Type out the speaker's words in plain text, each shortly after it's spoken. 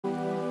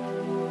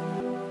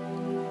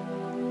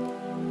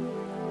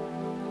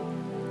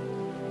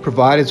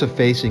Providers are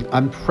facing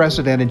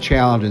unprecedented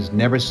challenges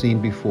never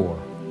seen before,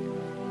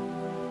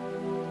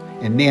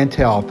 and Nant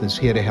Health is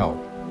here to help.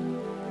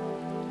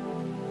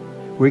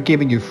 We're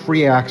giving you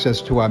free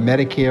access to our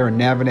Medicare and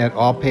Navinet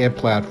all-payer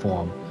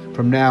platform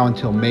from now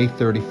until May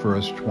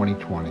 31st,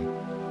 2020.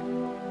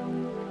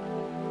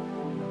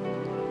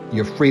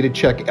 You're free to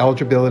check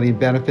eligibility and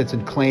benefits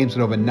and claims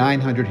in over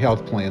 900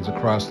 health plans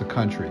across the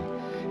country,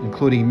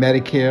 including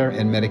Medicare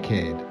and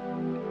Medicaid.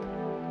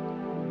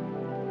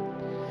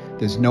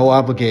 There's no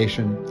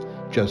obligation,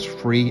 just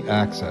free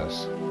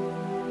access.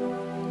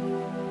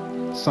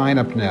 Sign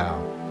up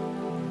now.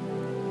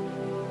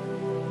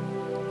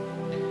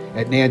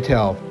 At Nant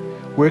Health,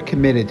 we're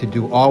committed to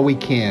do all we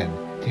can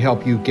to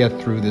help you get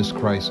through this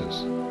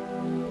crisis.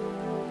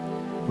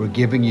 We're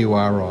giving you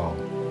our all.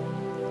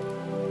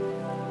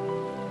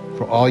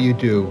 For all you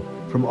do,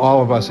 from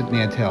all of us at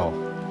Nant Health,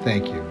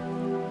 thank you.